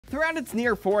Throughout its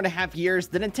near 4.5 years,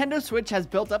 the Nintendo Switch has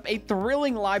built up a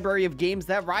thrilling library of games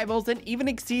that rivals and even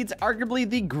exceeds arguably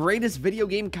the greatest video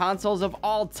game consoles of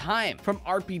all time. From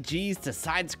RPGs to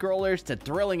side-scrollers to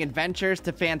thrilling adventures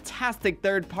to fantastic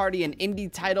third-party and indie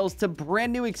titles to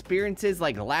brand new experiences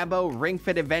like Labo, Ring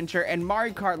Fit Adventure, and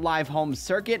Mario Kart Live Home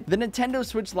Circuit, the Nintendo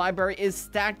Switch library is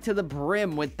stacked to the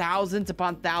brim with thousands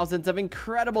upon thousands of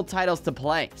incredible titles to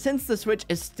play. Since the Switch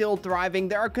is still thriving,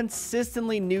 there are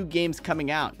consistently new games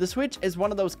coming out. The Switch is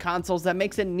one of those consoles that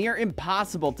makes it near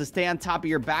impossible to stay on top of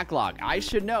your backlog. I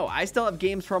should know, I still have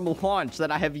games from launch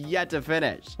that I have yet to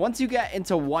finish. Once you get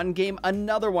into one game,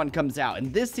 another one comes out,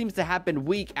 and this seems to happen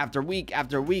week after week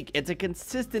after week. It's a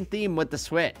consistent theme with the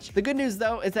Switch. The good news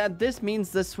though is that this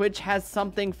means the Switch has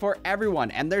something for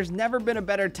everyone, and there's never been a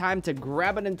better time to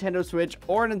grab a Nintendo Switch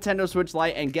or a Nintendo Switch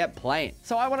Lite and get playing.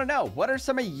 So I want to know, what are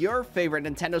some of your favorite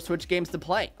Nintendo Switch games to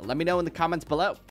play? Let me know in the comments below.